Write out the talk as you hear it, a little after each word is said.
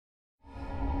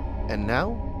And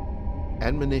now,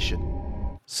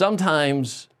 admonition.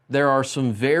 Sometimes there are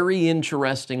some very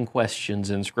interesting questions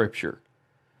in Scripture.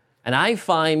 And I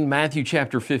find Matthew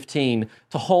chapter 15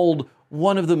 to hold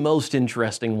one of the most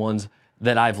interesting ones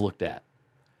that I've looked at.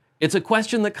 It's a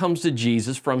question that comes to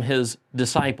Jesus from his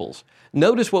disciples.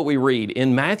 Notice what we read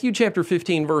in Matthew chapter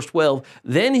 15, verse 12.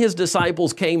 Then his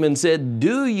disciples came and said,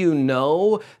 "Do you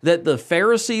know that the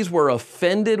Pharisees were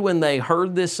offended when they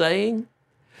heard this saying?"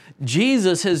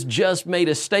 Jesus has just made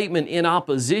a statement in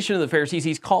opposition to the Pharisees.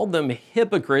 He's called them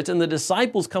hypocrites, and the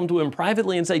disciples come to him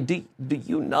privately and say, do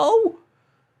you know?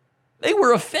 They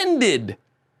were offended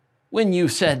when you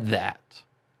said that.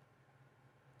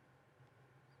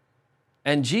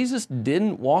 And Jesus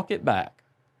didn't walk it back.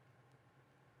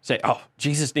 Say, oh,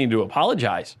 Jesus needed to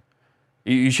apologize.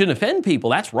 You shouldn't offend people.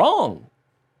 That's wrong.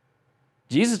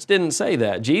 Jesus didn't say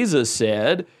that. Jesus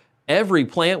said, every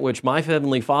plant which my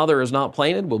heavenly Father has not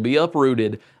planted will be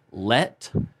uprooted.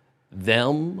 Let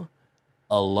them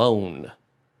alone.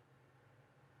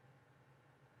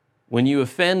 When you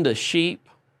offend a sheep,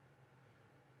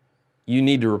 you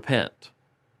need to repent.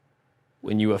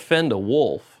 When you offend a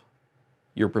wolf,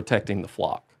 you're protecting the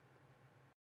flock.